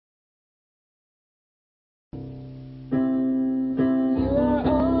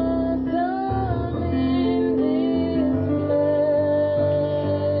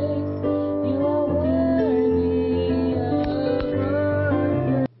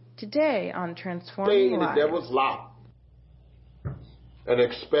Today on Stay Transforming in the Lives. devil's lap and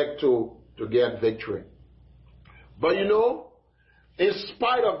expect to get victory. But you know, in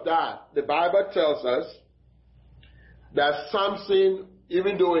spite of that, the Bible tells us that Samson,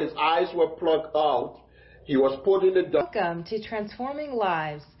 even though his eyes were plucked out, he was put in the dark. Welcome to Transforming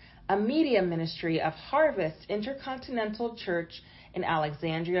Lives, a media ministry of Harvest Intercontinental Church in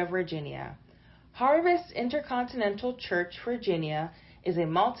Alexandria, Virginia. Harvest Intercontinental Church, Virginia is a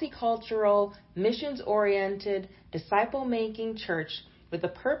multicultural, missions-oriented, disciple-making church with the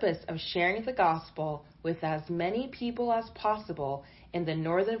purpose of sharing the gospel with as many people as possible in the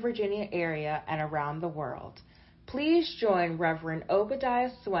Northern Virginia area and around the world. Please join Reverend Obadiah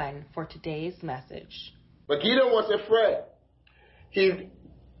Swen for today's message. But Gideon was afraid. He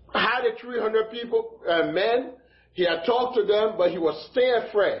had 300 men. He had talked to them, but he was still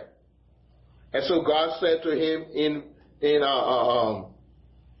afraid. And so God said to him in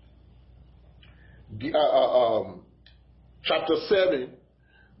chapter 7,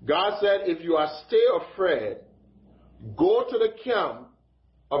 God said, if you are still afraid, go to the camp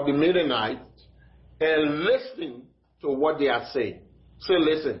of the Midianites and listen to what they are saying. Say,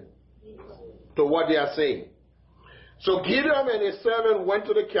 listen to what they are saying. So Gideon and his servant went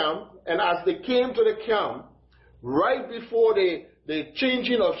to the camp, and as they came to the camp, right before the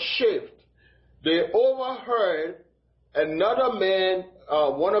changing of shift, they overheard another man,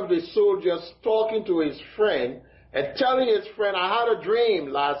 one of the soldiers, talking to his friend and telling his friend, I had a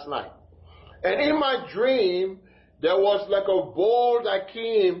dream last night. And in my dream, there was like a ball that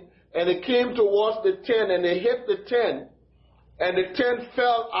came, and it came towards the tent, and it hit the tent, and the tent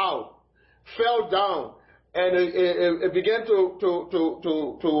fell down, and it began to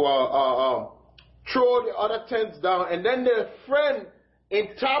throw the other tents down. And then the friend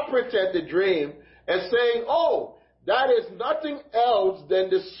interpreted the dream as saying, oh, that is nothing else than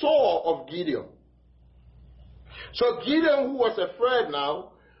the sword of Gideon. So Gideon, who was afraid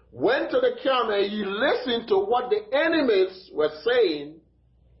now, went to the camp and he listened to what the enemies were saying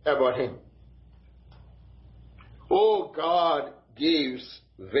about him. Oh, God gives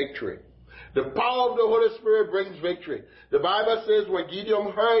victory. The power of the Holy Spirit brings victory. The Bible says when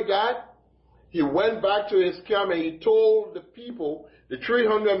Gideon heard that, he went back to his camp and he told the people, the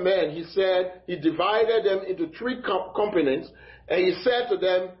 300 men, he said, he divided them into 3 companies, and he said to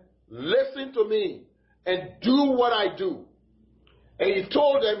them, listen to me and do what I do. And he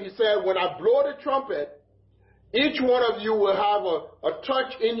told them, he said, when I blow the trumpet, each one of you will have a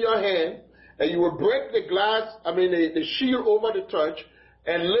torch in your hand, and you will break the shield over the torch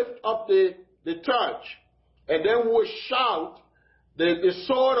and lift up the torch. And then we'll shout the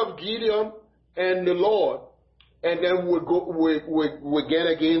sword of Gideon and the Lord. And then we'll get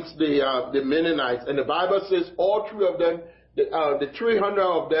against the Mennonites. And the Bible says all 3 of them, the 300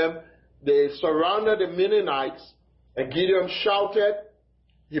 of them, they surrounded the Mennonites, and Gideon shouted.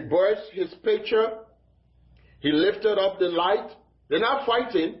 He burst his pitcher. He lifted up the light. They're not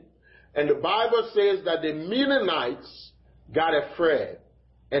fighting. And the Bible says that the Mennonites got afraid,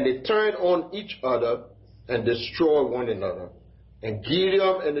 and they turned on each other and destroyed one another. And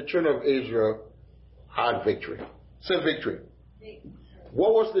Gideon and the children of Israel had victory. Say victory.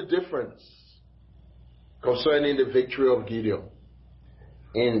 What was the difference concerning the victory of Gideon?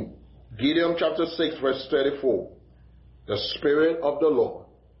 In Gideon chapter 6 verse 34, the Spirit of the Lord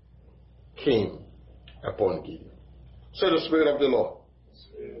came upon Gideon. Say the Spirit of the Lord.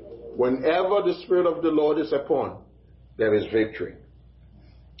 Whenever the Spirit of the Lord is upon, there is victory.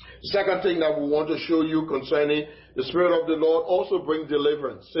 Second thing that we want to show you concerning the Spirit of the Lord also brings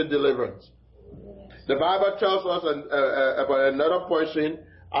deliverance. Say deliverance. The Bible tells us about another person,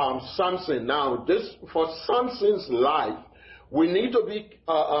 Samson. Now, for Samson's life, we need to be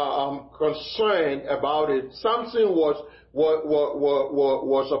concerned about it. Samson was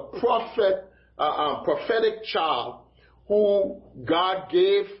a prophetic child who God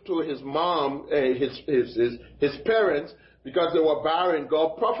gave to his mom, his parents, because they were barren.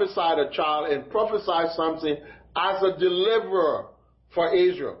 God prophesied a child and prophesied Samson as a deliverer for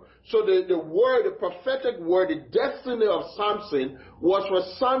Israel. So the word, the prophetic word, the destiny of Samson was for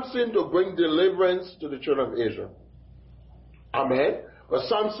Samson to bring deliverance to the children of Israel. Amen. But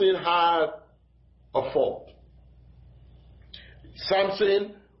Samson had a fault.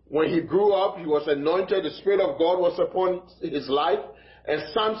 Samson, when he grew up, he was anointed. The Spirit of God was upon his life. And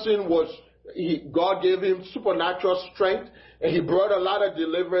Samson God gave him supernatural strength. And he brought a lot of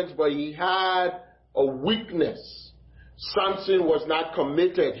deliverance, but he had a weakness. Samson was not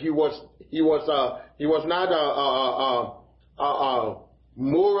committed. He was not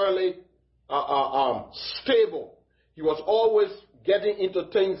morally stable. He was always getting into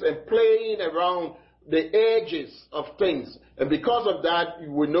things and playing around the edges of things. And because of that,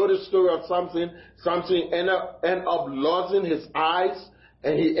 you will know the story of Samson. Samson ended up losing his eyes,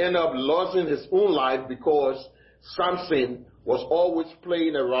 and he ended up losing his own life because Samson was always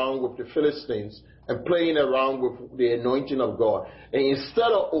playing around with the Philistines and playing around with the anointing of God. And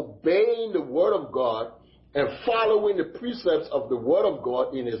instead of obeying the word of God and following the precepts of the word of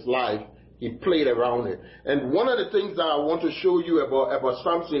God in his life, he played around it. And one of the things that I want to show you about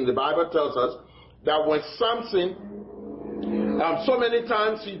Samson, the Bible tells us that when Samson, so many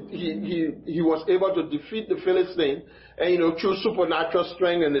times he was able to defeat the Philistine, and through supernatural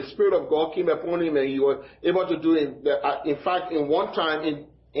strength, and the Spirit of God came upon him, and he was able to do it. In fact, in one time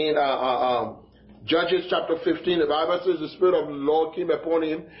in Judges chapter 15, the Bible says the Spirit of the Lord came upon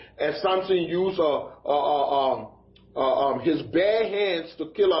him, and Samson used his bare hands to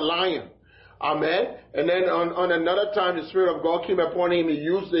kill a lion. Amen. And then on another time, the Spirit of God came upon him. He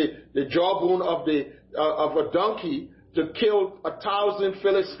used the jawbone of a donkey to kill 1,000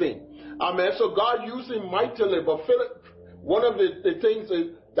 Philistines. Amen. So God used him mightily. But one of the things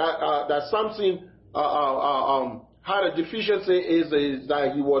that Samson had a deficiency is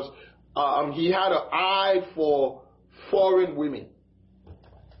that he had an eye for foreign women.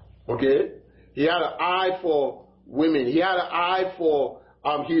 Okay? He had an eye for women. He had an eye for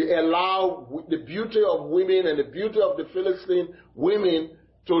he allowed the beauty of women and the beauty of the Philistine women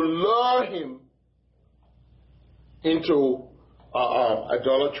to lure him into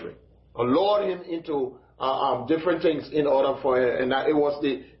idolatry, or lure him into different things in order for it. And it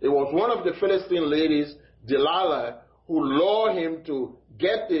was one of the Philistine ladies, Delilah, who lured him to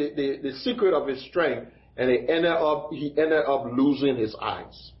get the secret of his strength, and he ended up losing his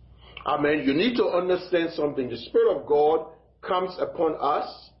eyes. Amen. You need to understand something. The Spirit of God comes upon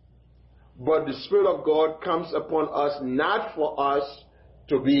us, but the Spirit of God comes upon us not for us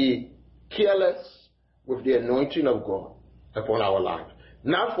to be careless with the anointing of God upon our life,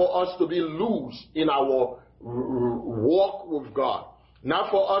 not for us to be loose in our walk with God, not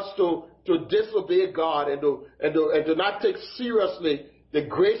for us to disobey God and to not take seriously the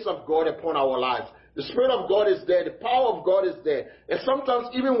grace of God upon our lives. The Spirit of God is there. The power of God is there. And sometimes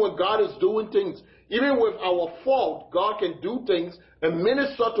even when God is doing things, even with our fault, God can do things and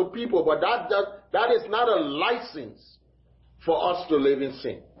minister to people, but that is not a license for us to live in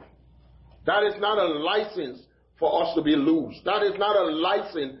sin. That is not a license for us to be loose. That is not a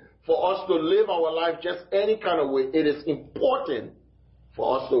license for us to live our life just any kind of way. It is important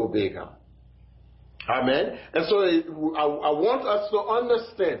for us to obey God. Amen. And so I want us to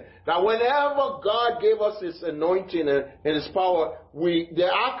understand that whenever God gave us His anointing and His power,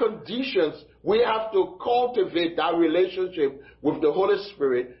 there are conditions we have to cultivate that relationship with the Holy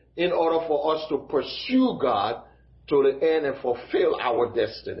Spirit in order for us to pursue God to the end and fulfill our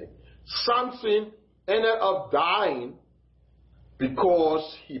destiny. Samson ended up dying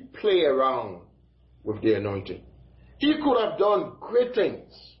because he played around with the anointing. He could have done great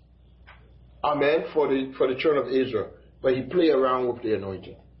things, amen, for the children of Israel, but he played around with the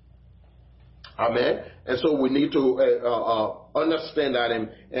anointing. Amen. And so we need to understand that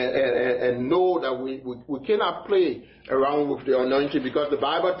and know that we cannot play around with the anointing, because the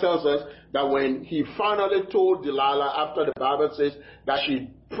Bible tells us that when he finally told Delilah, after the Bible says that she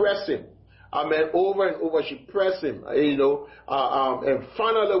pressed him, amen, over and over, she pressed him, and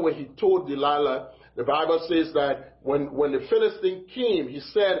finally when he told Delilah, the Bible says that when the Philistine came, he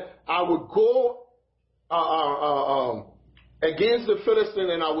said, I would go against the Philistine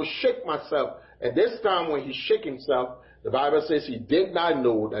and I will shake myself. And this time when he shook himself, the Bible says he did not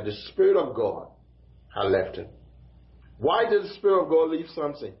know that the Spirit of God had left him. Why did the Spirit of God leave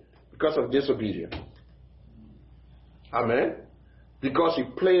Samson? Because of disobedience. Amen. Because he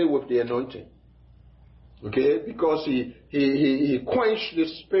played with the anointing. Okay? Because he quenched the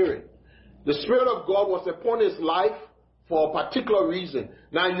Spirit. The Spirit of God was upon his life for a particular reason.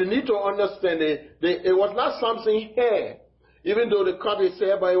 Now you need to understand it was not Samson's hair, even though the cut his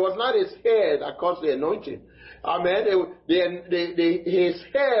hair, but it was not his hair that caused the anointing. Amen. His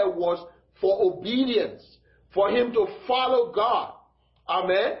hair was for obedience, for him to follow God.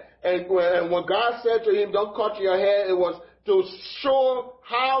 Amen. And when God said to him, don't cut your hair, it was to show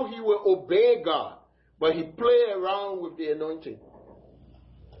how he will obey God. But he played around with the anointing.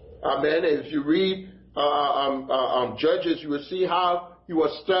 Amen. And if you read Judges, you will see how he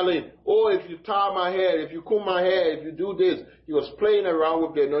was telling, if you tie my hair, if you comb my hair, if you do this, he was playing around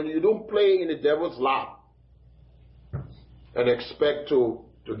with the anointing. You don't play in the devil's lap and expect to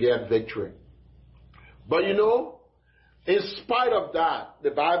get victory. But in spite of that,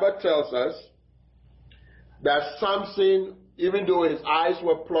 the Bible tells us that Samson even though his eyes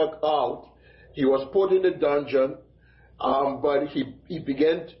were plucked out, he was put in the dungeon, but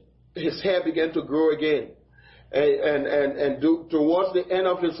his hair began to grow again. And towards the end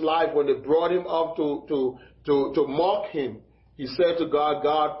of his life, when they brought him up to mock him, he said to God,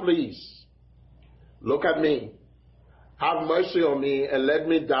 God, please, look at me. Have mercy on me and let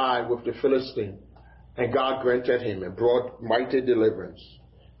me die with the Philistine. And God granted him and brought mighty deliverance.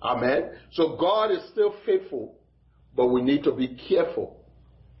 Amen. So God is still faithful, but we need to be careful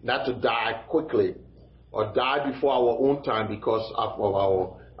not to die quickly or die before our own time because of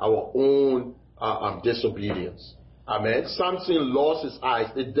our own disobedience. Amen. Samson lost his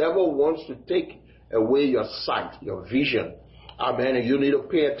eyes. The devil wants to take away your sight, your vision. Amen. And you need to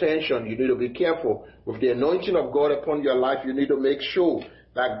pay attention. You need to be careful. With the anointing of God upon your life, you need to make sure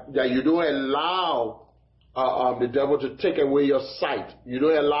that you don't allow the devil to take away your sight. You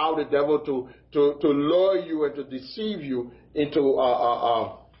don't allow the devil to lure you and to deceive you into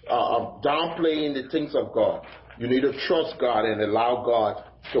downplaying the things of God. You need to trust God and allow God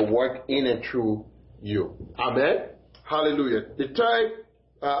to work in and through you. Amen. Hallelujah. The third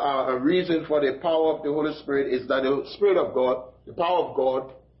reason for the power of the Holy Spirit is that the Spirit of God, the power of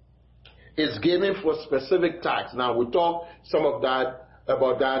God, is given for specific tasks. Now, we talked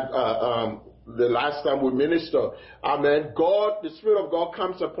about that the last time we ministered. Amen. The Spirit of God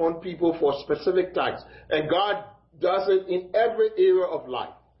comes upon people for specific tasks. And God does it in every area of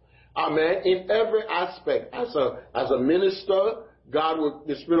life. Amen. In every aspect. As a minister,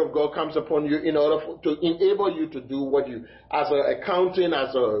 the Spirit of God comes upon you in order to enable you to do what you, as an accountant,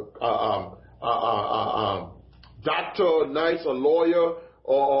 as a doctor, nurse, or lawyer,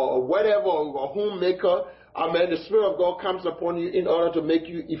 or whatever, or homemaker. Amen. The Spirit of God comes upon you in order to make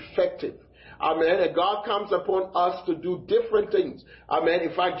you effective. Amen. And God comes upon us to do different things. Amen.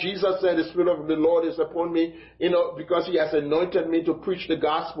 In fact, Jesus said, the Spirit of the Lord is upon me, because He has anointed me to preach the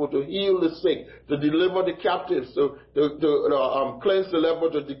gospel, to heal the sick, to deliver the captives, to cleanse the leper,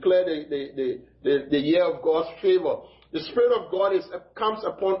 to declare the year of God's favor. The Spirit of God comes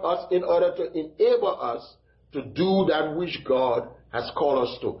upon us in order to enable us to do that which God has called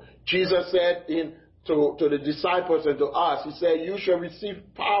us to. Jesus said to the disciples and to us, He said, you shall receive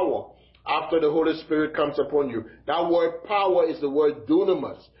power after the Holy Spirit comes upon you. That word power is the word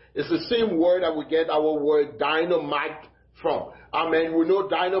dunamis. It's the same word that we get our word dynamite from. Amen. We know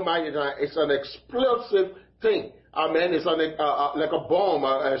dynamite is an explosive thing. Amen. It's like a bomb,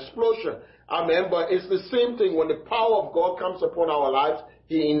 an explosion. Amen. But it's the same thing. When the power of God comes upon our lives,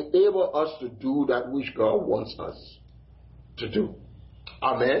 He enables us to do that which God wants us to do.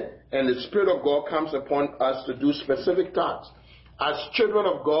 Amen. And the Spirit of God comes upon us to do specific tasks. As children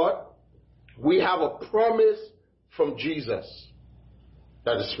of God, we have a promise from Jesus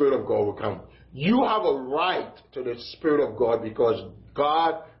that the Spirit of God will come. You have a right to the Spirit of God because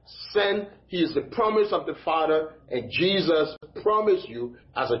God sent, He is the promise of the Father, and Jesus promised you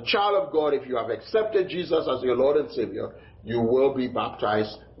as a child of God, if you have accepted Jesus as your Lord and Savior, you will be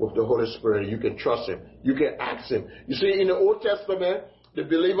baptized with the Holy Spirit. You can trust Him. You can ask Him. You see, in the Old Testament, the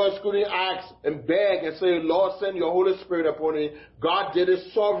believers couldn't ask and beg and say, Lord, send your Holy Spirit upon me. God did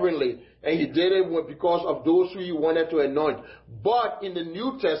it sovereignly, and He did it because of those who He wanted to anoint. But in the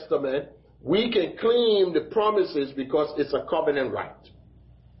New Testament, we can claim the promises because it's a covenant right.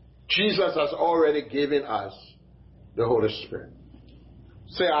 Jesus has already given us the Holy Spirit.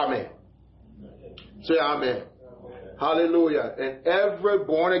 Say amen. Say amen. Hallelujah. And every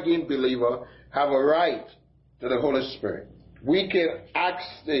born-again believer have a right to the Holy Spirit. We can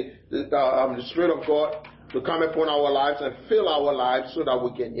ask the Spirit of God to come upon our lives and fill our lives so that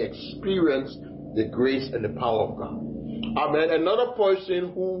we can experience the grace and the power of God. Amen. Another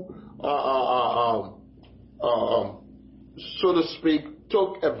person who, so to speak,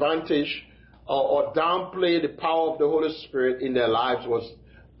 took advantage or downplayed the power of the Holy Spirit in their lives was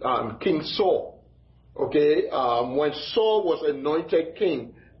King Saul. Okay, when Saul was anointed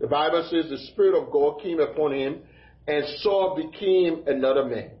king, the Bible says the Spirit of God came upon him, and Saul became another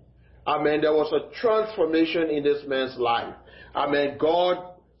man. Amen. There was a transformation in this man's life. Amen.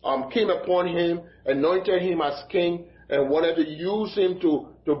 God came upon him, anointed him as king, and wanted to use him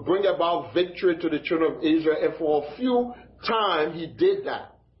to bring about victory to the children of Israel. And for a few times he did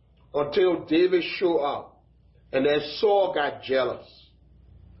that until David showed up. And then Saul got jealous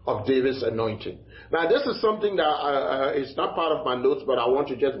of David's anointing. Now, this is something that is not part of my notes, but I want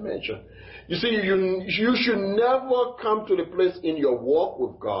to just mention. You see, you should never come to the place in your walk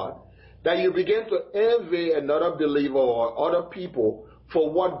with God that you begin to envy another believer or other people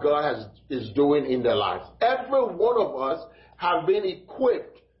for what God is doing in their lives. Every one of us have been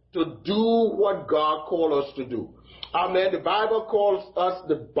equipped to do what God called us to do. Amen. The Bible calls us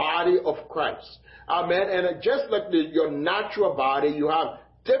the body of Christ. Amen. And just like your natural body, you have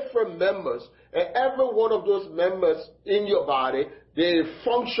different members. And every one of those members in your body, they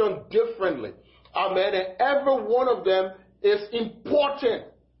function differently. Amen. And every one of them is important.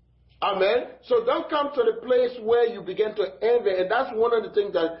 Amen. So don't come to the place where you begin to envy. And that's one of the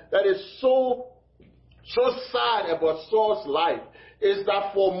things that is so sad about Saul's life, is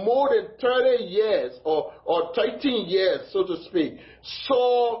that for more than 30 years or 13 years, so to speak,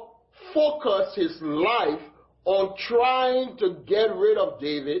 Saul focused his life on trying to get rid of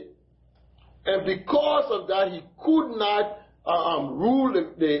David. And because of that, he could not rule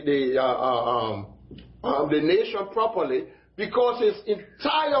the nation properly, because his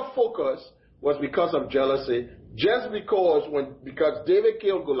entire focus was because of jealousy. Just because David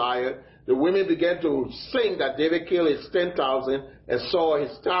killed Goliath, the women began to sing that David killed his 10,000 and Saul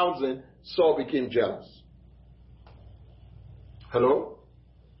his 1,000. Saul became jealous. Hello?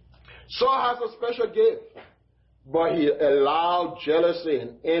 Saul has a special gift, but he allowed jealousy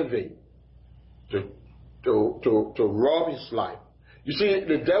and envy to rob his life. You see,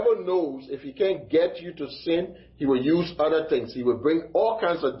 the devil knows if he can't get you to sin, he will use other things. He will bring all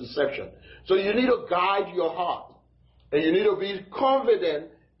kinds of deception. So you need to guide your heart. And you need to be confident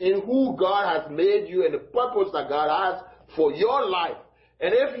in who God has made you and the purpose that God has for your life.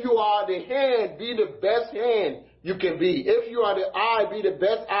 And if you are the hand, be the best hand you can be. If you are the eye, be the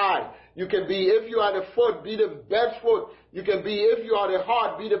best eye you can be. If you are the foot, be the best foot you can be. If you are the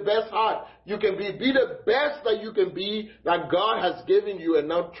heart, be the best heart you can be. Be the best that you can be, that God has given you, and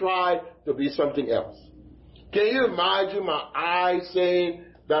not try to be something else. Can you imagine my eye saying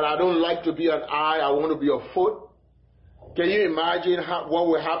that I don't like to be an eye, I want to be a foot? Can you imagine what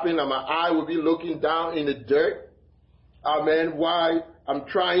will happen? That my eye will be looking down in the dirt? Amen. While I'm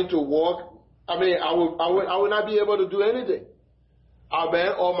trying to walk, I will not be able to do anything.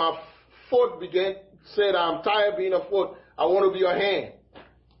 Amen. Or my foot said, I'm tired of being a foot, I want to be a hand.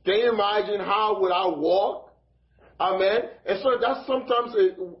 Can you imagine how would I walk? Amen. And so that's sometimes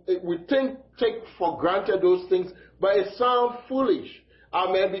we take for granted those things, but it sounds foolish.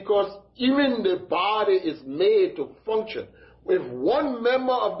 Amen. Because even the body is made to function. If one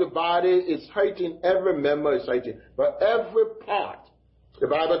member of the body is hurting, every member is hurting. But every part, the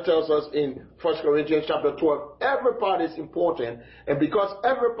Bible tells us in 1 Corinthians chapter 12, every part is important. And because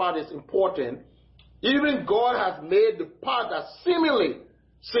every part is important, even God has made the part that seemingly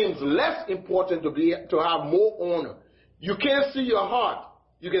seems less important to have more honor. You can't see your heart.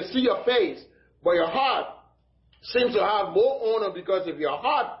 You can see your face, but your heart seems to have more honor, because if your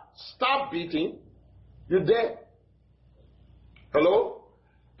heart stops beating, you're dead. Hello?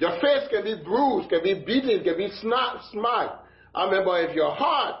 Your face can be bruised, can be beaten, can be smacked. I remember, if your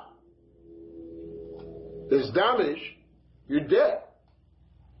heart is damaged, you're dead.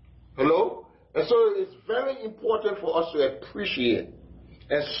 Hello? And so it's very important for us to appreciate.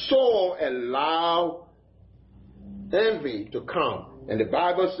 And Saul allowed envy to come. And the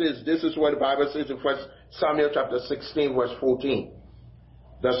Bible says, this is what the Bible says in 1 Samuel chapter 16, verse 14.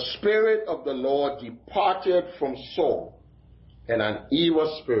 The Spirit of the Lord departed from Saul, and an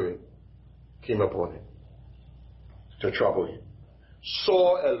evil spirit came upon him to trouble him.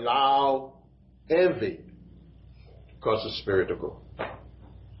 Saul allowed envy to cause the spirit to go.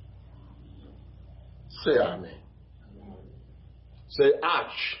 Say amen. Say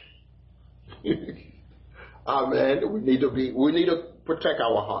ouch. Amen. We need to protect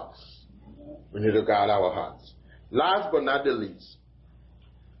our hearts. We need to guard our hearts. Last but not the least,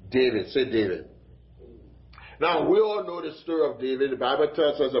 David. Say David. Now, we all know the story of David. The Bible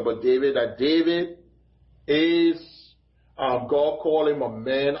tells us about David, that David is, God called him a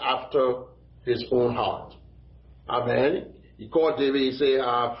man after his own heart. Amen. He called David, he said,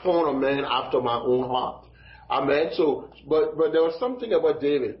 I found a man after my own heart. Amen. So, but there was something about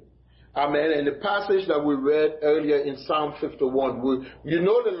David. Amen. And the passage that we read earlier in Psalm 51, you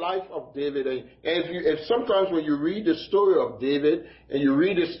know the life of David. And if sometimes when you read the story of David and you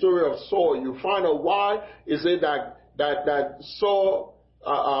read the story of Saul, you find out why is it that Saul,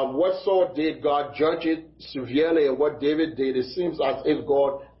 what Saul did, God judged it severely, and what David did, it seems as if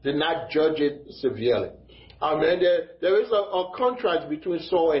God did not judge it severely. Amen. There is a contrast between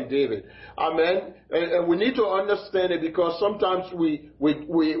Saul and David. Amen. And we need to understand it, because sometimes we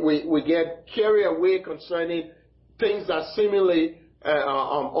get carried away concerning things that seemingly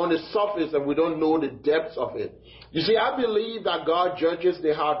on the surface, and we don't know the depths of it. You see, I believe that God judges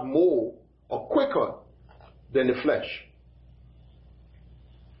the heart more or quicker than the flesh.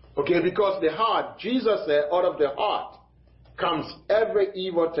 Okay, because the heart, Jesus said, out of the heart comes every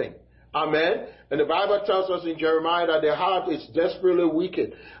evil thing. Amen. And the Bible tells us in Jeremiah that the heart is desperately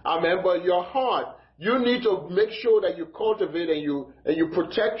wicked. Amen. But your heart, you need to make sure that you cultivate and you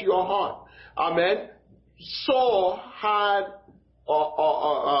protect your heart. Amen. Saul had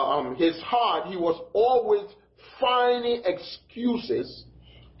his heart, he was always finding excuses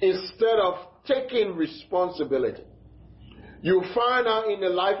instead of taking responsibility. You find out in the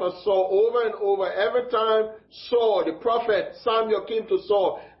life of Saul over and over, every time Saul, the prophet Samuel, came to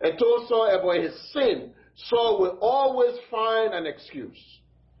Saul and told Saul about his sin, Saul will always find an excuse.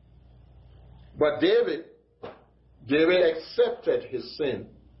 But David accepted his sin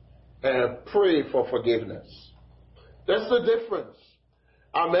and prayed for forgiveness. That's the difference.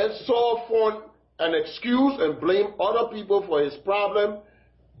 Amen. Saul found an excuse and blamed other people for his problem.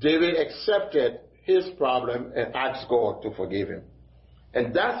 David accepted his problem and asked God to forgive him.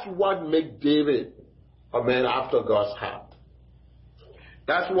 And that's what made David a man after God's heart.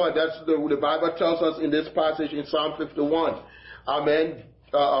 That's the Bible tells us in this passage in Psalm 51. Amen.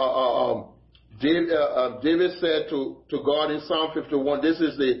 David said to God in Psalm 51,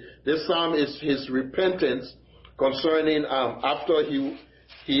 this psalm is his repentance concerning after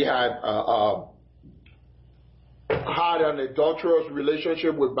he had had an adulterous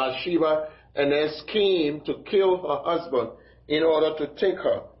relationship with Bathsheba and then schemed to kill her husband in order to take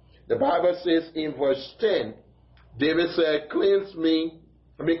her. The Bible says in verse 10, David said, create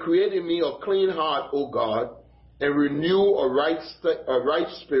in me a clean heart, O God, and renew a right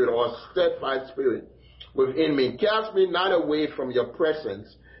spirit or a steadfast spirit within me. Cast me not away from your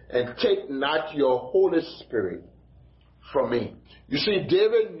presence, and take not your Holy Spirit from me. You see,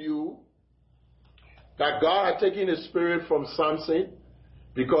 David knew that God had taken his spirit from Samson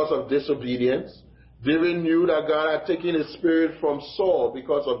because of disobedience. David knew that God had taken his spirit from Saul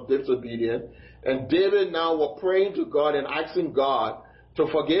because of disobedience. And David now was praying to God and asking God to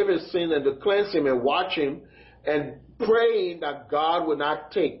forgive his sin and to cleanse him and watch him, and praying that God would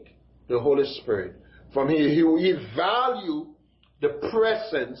not take the Holy Spirit from him. He valued the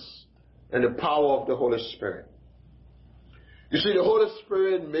presence and the power of the Holy Spirit. You see, the Holy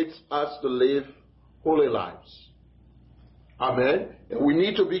Spirit makes us to live holy lives. Amen. And we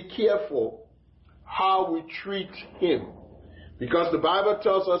need to be careful how we treat him, because the Bible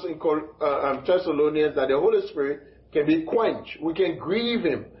tells us in Thessalonians that the Holy Spirit can be quenched. We can grieve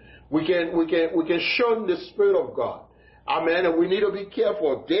him. We can shun the Spirit of God. Amen. And we need to be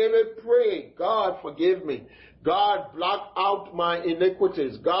careful. David prayed, God, forgive me. God, blot out my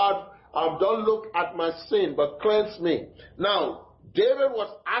iniquities. God, don't look at my sin, but cleanse me. Now, David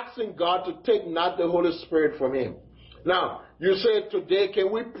was asking God to take not the Holy Spirit from him. Now, you say today,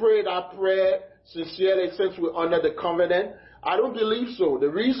 can we pray that prayer sincerely since we're under the covenant? I don't believe so. The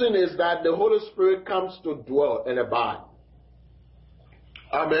reason is that the Holy Spirit comes to dwell and abide.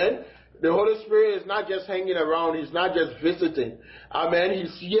 Amen. The Holy Spirit is not just hanging around. He's not just visiting. Amen.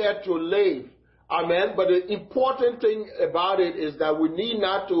 He's here to live. Amen. But the important thing about it is that we need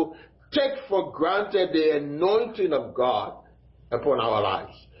not to take for granted the anointing of God upon our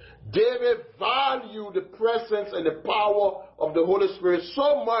lives. David valued the presence and the power of the Holy Spirit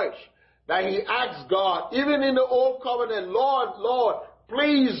so much that he asked God, even in the Old Covenant, Lord,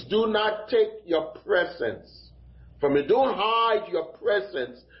 please do not take your presence from me. Don't hide your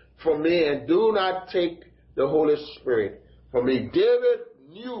presence from me, and do not take the Holy Spirit from me. David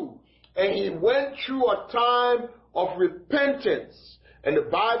knew, and he went through a time of repentance. And the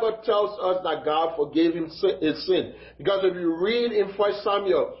Bible tells us that God forgave him his sin. Because if you read in 1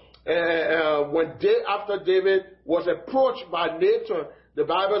 Samuel, after David was approached by Nathan, the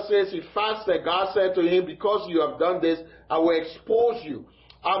Bible says he fasted. God said to him, because you have done this, I will expose you.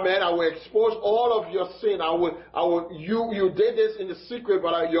 Amen. I will expose all of your sin. You did this in the secret,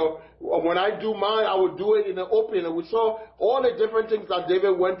 but when I do mine, I will do it in the open. And we saw all the different things that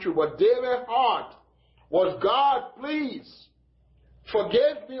David went through. But David's heart was, God, please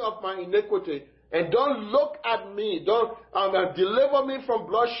forgive me of my iniquity, and don't look at me. Don't deliver me from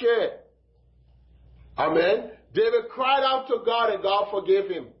bloodshed. Amen. David cried out to God, and God forgave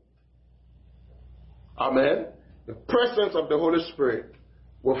him. Amen. The presence of the Holy Spirit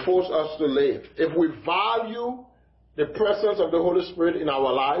will force us to live. If we value the presence of the Holy Spirit in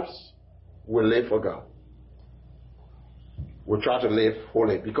our lives, we'll live for God. We'll try to live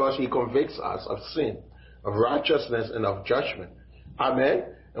holy because he convicts us of sin, of righteousness, and of judgment. Amen.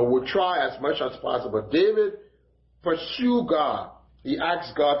 And we'll try as much as possible. David pursued God. He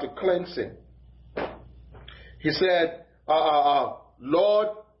asked God to cleanse him. He said, Lord,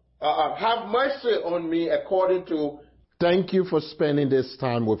 have mercy on me according to... Thank you for spending this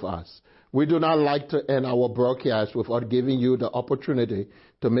time with us. We do not like to end our broadcast without giving you the opportunity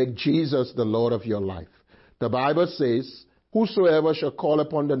to make Jesus the Lord of your life. The Bible says, whosoever shall call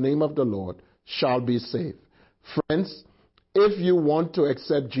upon the name of the Lord shall be saved. Friends, if you want to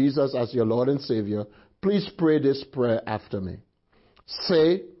accept Jesus as your Lord and Savior, please pray this prayer after me.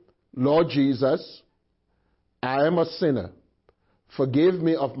 Say, Lord Jesus, I am a sinner. Forgive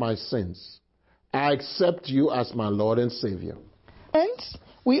me of my sins. I accept you as my Lord and Savior. Friends,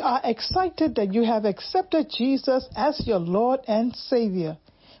 we are excited that you have accepted Jesus as your Lord and Savior.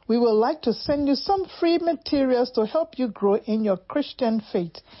 We would like to send you some free materials to help you grow in your Christian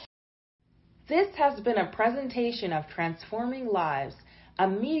faith. This has been a presentation of Transforming Lives, a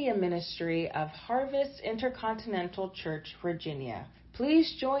media ministry of Harvest Intercontinental Church, Virginia.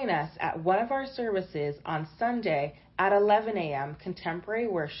 Please join us at one of our services on Sunday at 11 a.m. Contemporary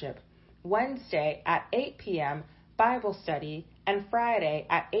Worship, Wednesday at 8 p.m. Bible Study, and Friday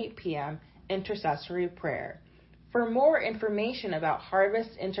at 8 p.m. Intercessory Prayer. For more information about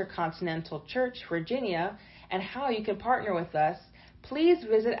Harvest Intercontinental Church, Virginia, and how you can partner with us, please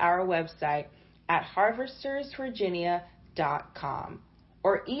visit our website at harvestersvirginia.com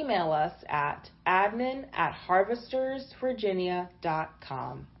or email us at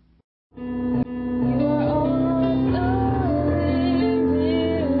admin@harvestersvirginia.com.